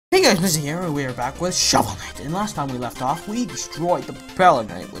Hey guys, Mizzy here, and we are back with Shovel Knight. And last time we left off, we destroyed the Propeller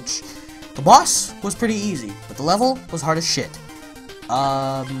Knight, which the boss was pretty easy, but the level was hard as shit.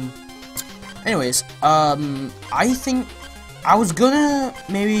 Anyways, I think I was gonna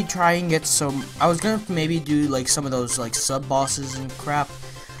maybe try and get some. I was gonna maybe do like some of those like sub bosses and crap,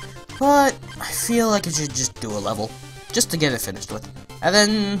 but I feel like I should just do a level just to get it finished with, and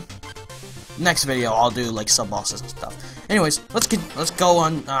then next video I'll do like sub bosses and stuff. Anyways, let's go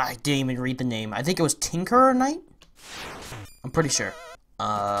on. I didn't even read the name. I think it was Tinkerer Knight. I'm pretty sure.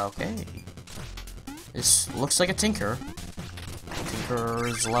 Okay. This looks like a Tinker.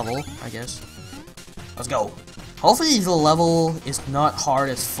 Tinker's level, I guess. Let's go. Hopefully the level is not hard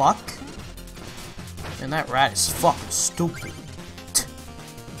as fuck. And that rat is fucking stupid.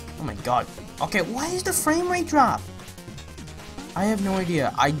 Oh my god. Okay, why is the frame rate drop? I have no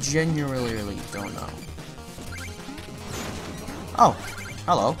idea. I genuinely don't know. Oh,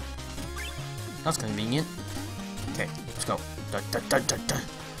 hello. That's convenient. Okay, let's go. Dun, dun, dun, dun, dun.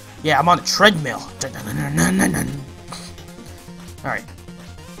 Yeah, I'm on a treadmill. Dun, dun, dun, dun, dun, dun. Alright.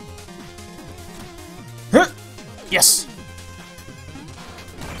 Huh! Yes!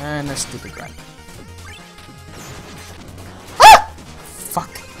 And that stupid rat. Ah!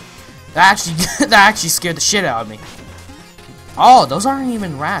 Fuck. That actually scared the shit out of me. Oh, those aren't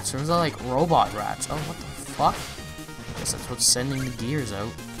even rats. Those are like robot rats. Oh, what the fuck? Guess that's what's sending the gears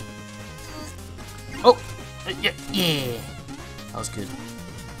out. Oh! Yeah! That was good.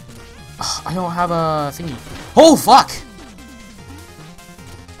 I don't have a thingy. Oh, fuck!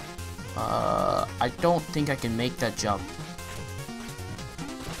 I don't think I can make that jump.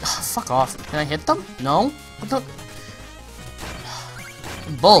 Fuck off. Can I hit them? No? What the?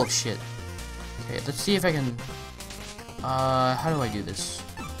 Bullshit. Okay, let's see if I can... how do I do this?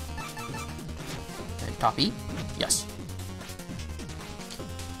 Okay, top E? Yes.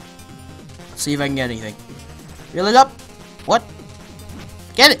 Let's see if I can get anything. Reel it up! What?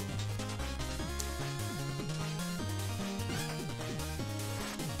 Get it!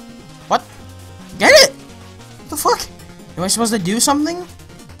 What? Get it! What the fuck? Am I supposed to do something?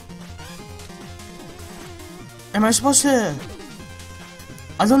 Am I supposed to...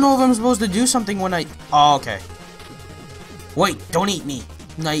 I don't know if I'm supposed to do something when I... Oh, okay. Wait, don't eat me.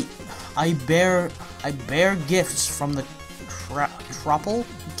 I bear gifts from the Truple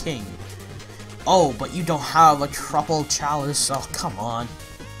King. Oh, but you don't have a Truple Chalice. Oh, come on.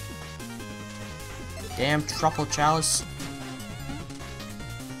 Damn Truple Chalice.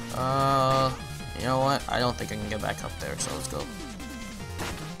 You know what? I don't think I can get back up there, so let's go.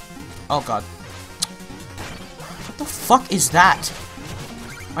 Oh, God. What the fuck is that?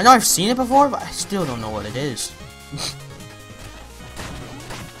 I know I've seen it before, but I still don't know what it is.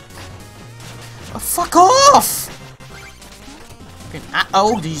 Oh, fuck off!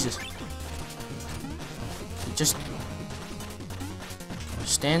 Oh, Jesus. Just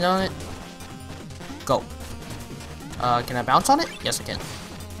stand on it. Go. Can I bounce on it? Yes, I can.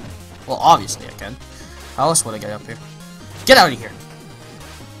 Well, obviously I can. How else would I get up here? Get out of here!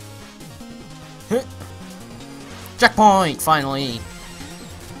 Checkpoint! Finally!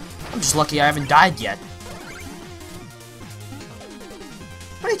 I'm just lucky I haven't died yet.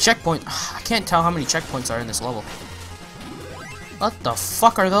 How many checkpoints? I can't tell how many checkpoints are in this level. What the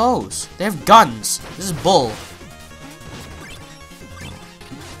fuck are those? They have guns. This is bull.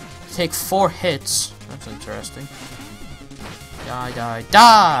 Take 4 hits. That's interesting. Die, die,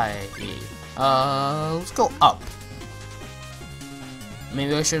 die! Let's go up.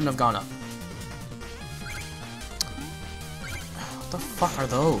 Maybe I shouldn't have gone up. What the fuck are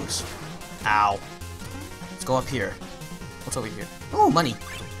those? Ow. Let's go up here. What's over here? Oh, money.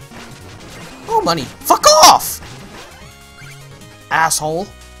 Oh, money. Fuck off! Asshole.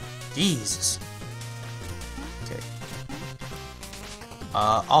 Jesus. Okay.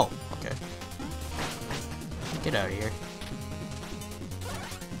 Oh, okay. Get out of here.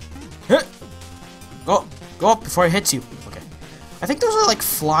 Go up before it hits you. Okay. I think those are like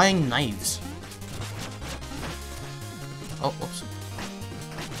flying knives. Oh, oops.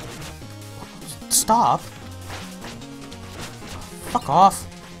 Stop. Fuck off.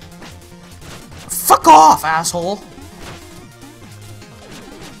 Fuck off, asshole.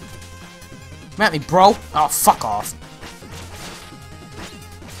 Come at me, bro. Oh, fuck off.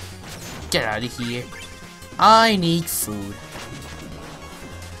 Get out of here. I need food.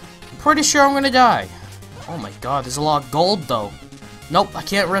 I'm pretty sure I'm gonna die. Oh my god, there's a lot of gold, though. Nope, I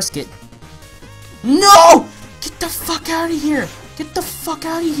can't risk it. No! Get the fuck out of here! Get the fuck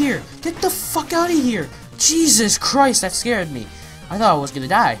out of here! Get the fuck out of here! Jesus Christ, that scared me. I thought I was gonna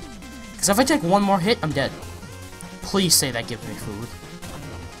die. Because if I take one more hit, I'm dead. Please say that gives me food.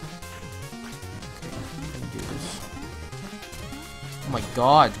 my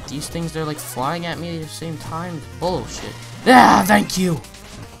god, these things, they're like flying at me at the same time. Bullshit. Ah, thank you.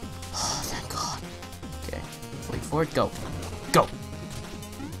 Oh, thank god. Okay, wait for it. Go. Go.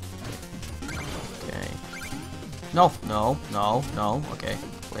 Okay. No, no, no, no. Okay,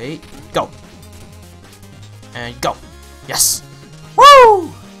 wait. Go. And go. Yes.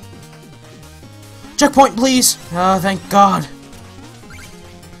 Woo! Checkpoint, please. Oh, thank god.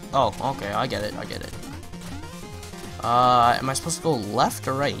 Oh, okay, I get it, I get it. Am I supposed to go left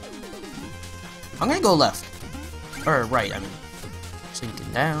or right? I'm gonna go left. Or right, I mean.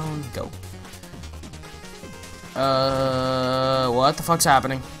 Sinking down, go. What the fuck's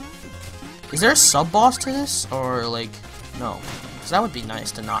happening? Is there a sub-boss to this? Or, like, no. Because that would be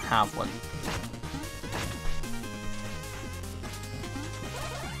nice to not have one.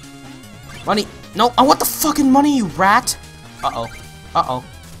 Money! No, I want the fucking money, you rat! Uh-oh. Uh-oh.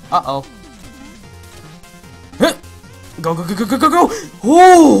 Uh-oh. Go, go, go, go, go, go, go!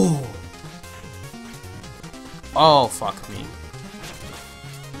 Oh! Oh, fuck me.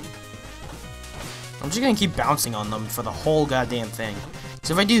 I'm just gonna keep bouncing on them for the whole goddamn thing.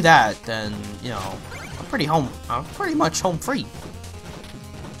 So if I do that, then, you know, I'm pretty much home free.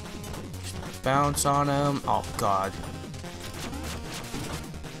 Just bounce on him. Oh, God.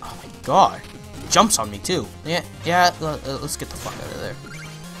 Oh, my God. He jumps on me, too. Yeah, let's get the fuck out of there.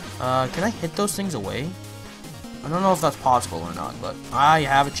 Can I hit those things away? I don't know if that's possible or not, but I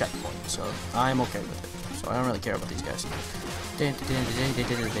have a checkpoint, so I'm okay with it. So I don't really care about these guys.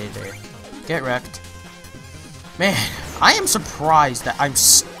 Get wrecked. Man, I am surprised that I'm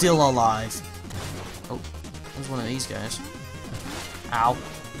still alive. Oh, there's one of these guys. Ow.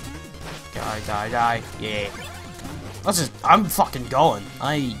 Die. Yeah. I'm fucking going.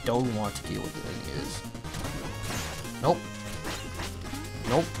 I don't want to deal with the thing is. Nope.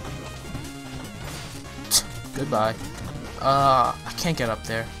 Nope. Goodbye. I can't get up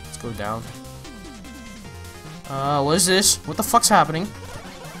there. Let's go down. What is this? What the fuck's happening?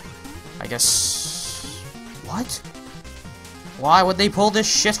 I guess... What? Why would they pull this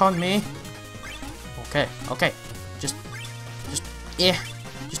shit on me? Okay, okay. Just, I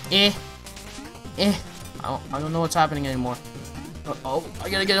don't know what's happening anymore. Oh, I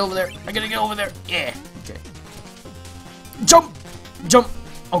gotta get over there. Yeah. Okay. Jump! Jump!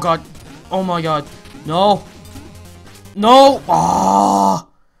 Oh god. Oh my god. No. No! Oh!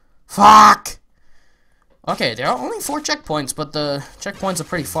 Fuck! Okay, there are only 4 checkpoints, but the checkpoints are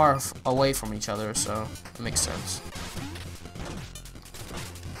pretty far away from each other, so it makes sense.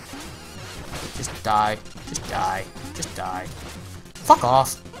 Just die. Just die. Just die. Fuck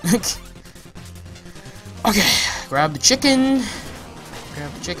off. Okay, grab the chicken.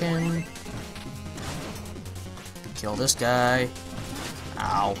 Grab the chicken. Kill this guy.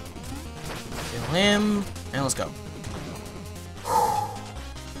 Ow. Kill him. And let's go.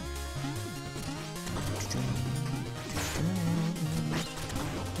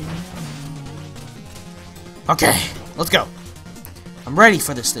 Okay, let's go. I'm ready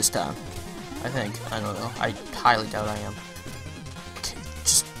for this time. I think. I don't know. I highly doubt I am. Okay,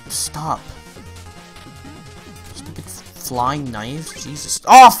 just stop. Stupid flying knives. Jesus.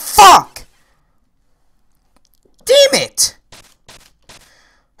 Oh, fuck! Damn it!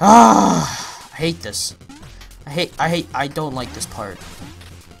 Ah, I hate this. I don't like this part.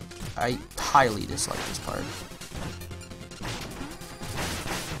 I highly dislike this part.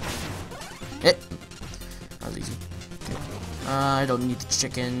 That was easy. Okay. I don't need the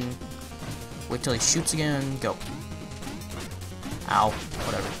chicken. Wait till he shoots again. Go. Ow.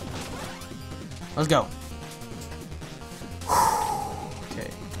 Whatever. Let's go. Okay.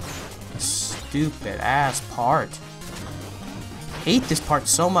 Stupid ass part. Hate this part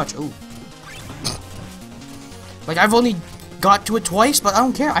so much. Ooh. Like, I've only got to it twice, but I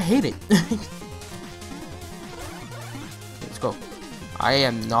don't care. I hate it. Let's go. I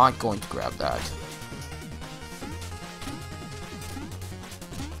am not going to grab that.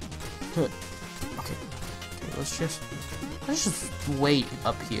 Okay, let's just wait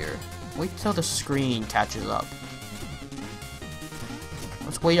up here. Wait till the screen catches up.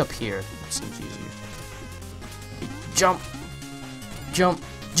 Let's wait up here. That seems easier. Okay, jump, jump,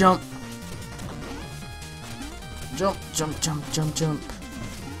 jump, jump, jump, jump, jump, jump.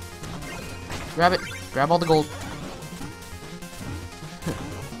 Grab it. Grab all the gold.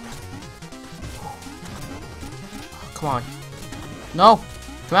 Come on. No.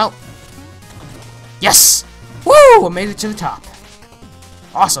 Come out. Yes! Woo! I made it to the top.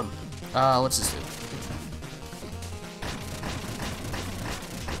 Awesome. What's this do?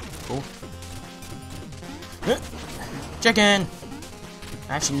 Cool. Chicken!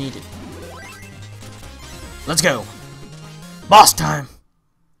 I actually need it. Let's go. Boss time!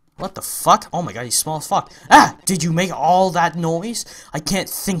 What the fuck? Oh my god, he's small as fuck. Ah! Did you make all that noise? I can't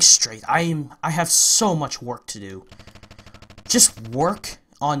think straight. I have so much work to do. Just work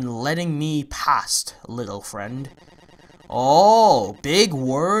on letting me past, little friend. Oh, big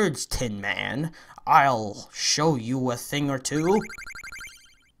words, Tin Man. I'll show you a thing or two.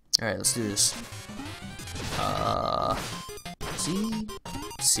 Alright, let's do this. See?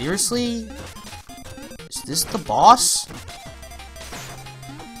 Seriously? Is this the boss?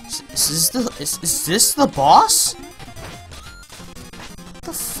 Is this the boss? What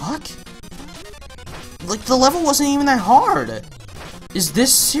the fuck? Like, the level wasn't even that hard. Is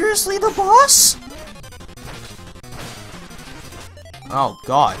this seriously the boss? Oh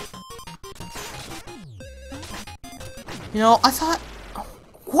god. You know, I thought,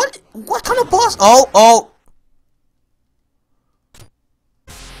 what kind of boss? Oh.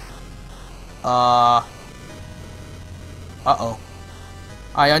 Uh-oh.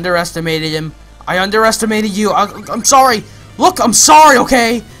 I underestimated him. I underestimated you. I'm sorry. Look, I'm sorry,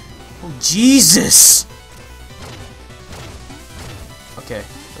 okay? Oh, Jesus. Okay,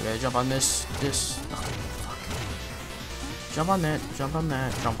 we gotta jump on this. Oh, fuck. Jump on that, jump on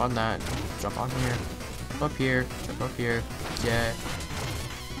that, jump on that, jump on here. Jump up here, jump up here. Yeah.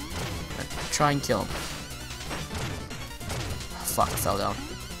 Try and kill him. Oh, fuck, I fell down.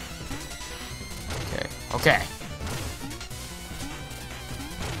 Okay.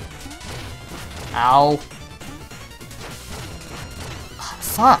 Ow.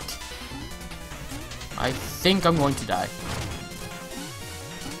 Fuck. I think I'm going to die.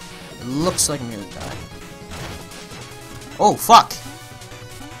 It looks like I'm gonna die. Oh, fuck.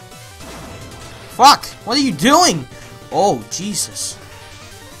 Fuck! What are you doing? Oh, Jesus.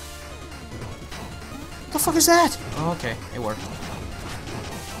 What the fuck is that? Oh, okay, it worked.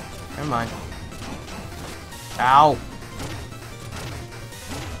 Never mind. Ow.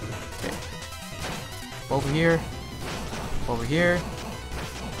 Okay. Over here. Over here.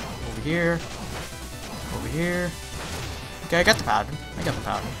 Over here. Over here. Okay, I got the pattern.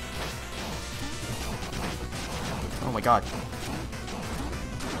 Oh my god.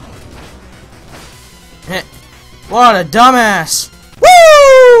 Heh. What a dumbass!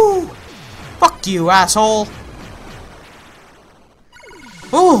 Woo! Fuck you, asshole!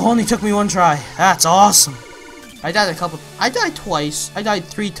 Oh, only took me one try. That's awesome. I died twice. I died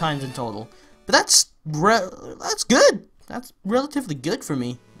 3 times in total. But that's good. That's relatively good for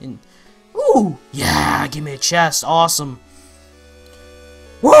me. Ooh, yeah, give me a chest. Awesome.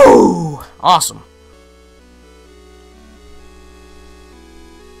 Woo! Awesome.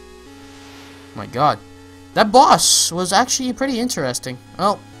 My god. That boss was actually pretty interesting.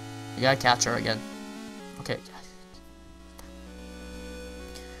 Oh, you gotta catch her again. Okay.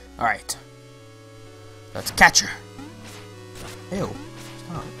 Alright. Let's catch her. Ew.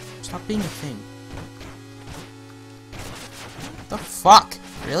 Stop being a thing. What the fuck?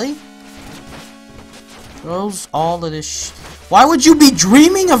 Really? Throws all of this Why would you be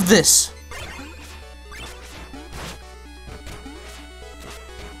dreaming of this?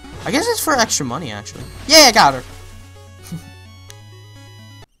 I guess it's for extra money, actually. Yeah, I got her.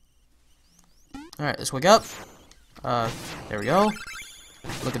 Alright, let's wake up. There we go.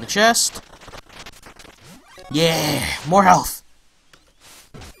 Look at the chest. Yeah, more health.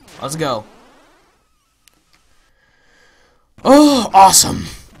 Let's go. Oh, awesome.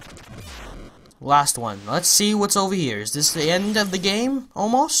 Last one. Let's see what's over here. Is this the end of the game?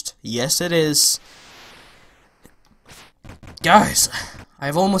 Almost? Yes, it is. Guys,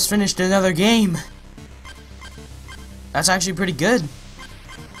 I've almost finished another game. That's actually pretty good.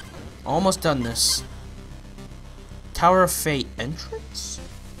 Almost done this. Tower of Fate entrance?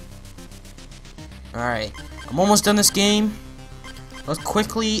 Alright. I'm almost done this game. Let's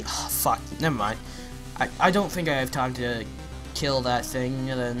quickly... Oh, fuck. Never mind. I don't think I have time to kill that thing,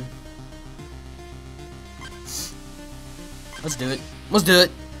 and then... Let's do it. Let's do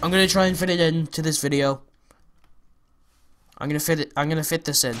it. I'm gonna try and fit it into this video. I'm gonna fit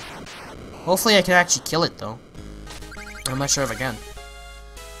this in. Hopefully I can actually kill it, though. I'm not sure if I can.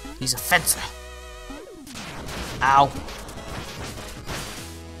 He's a fencer. Ow.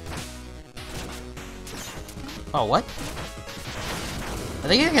 Oh, what? I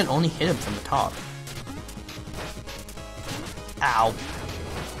think I can only hit him from the top. Ow.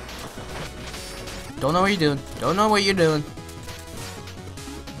 Don't know what you're doing. Don't know what you're doing.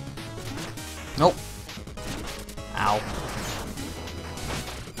 Nope. Ow.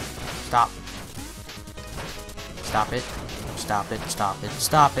 Stop. Stop it. Stop it. Stop it.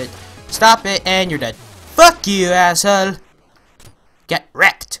 Stop it. Stop it, and you're dead. Fuck you, asshole. Get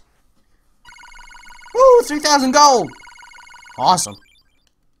wrecked. Woo, 3,000 gold. Awesome.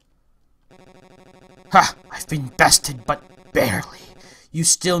 Ha! I've been bested, but barely. You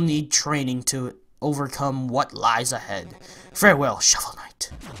still need training to overcome what lies ahead. Farewell, Shovel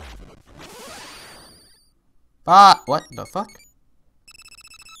Knight. What the fuck?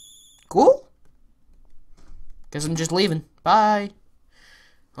 Cool? Guess I'm just leaving. Bye.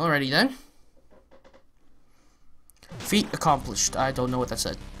 Alrighty then. Feat accomplished. I don't know what that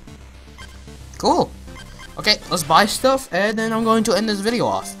said. Cool. Okay, let's buy stuff, and then I'm going to end this video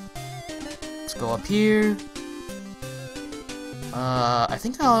off. Let's go up here. I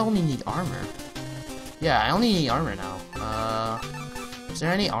think I only need armor. Yeah, I only need armor now. Is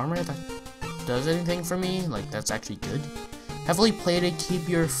there any armor that does anything for me? Like, that's actually good. Heavily plated, keep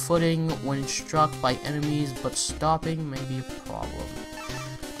your footing when struck by enemies, but stopping may be a problem.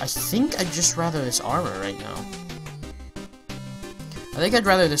 I think I'd just rather this armor right now. I think I'd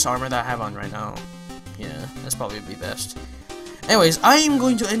rather this armor that I have on right now. Yeah, that's probably be best. Anyways, I am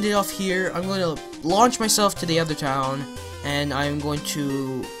going to end it off here. I'm going to launch myself to the other town, and I'm going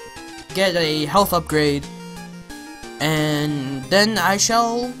to get a health upgrade, and then I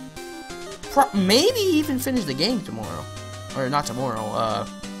shall maybe even finish the game tomorrow. Or not tomorrow,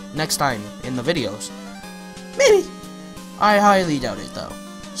 next time in the videos. Maybe. I highly doubt it, though.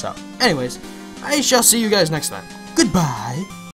 So, anyways, I shall see you guys next time. Goodbye.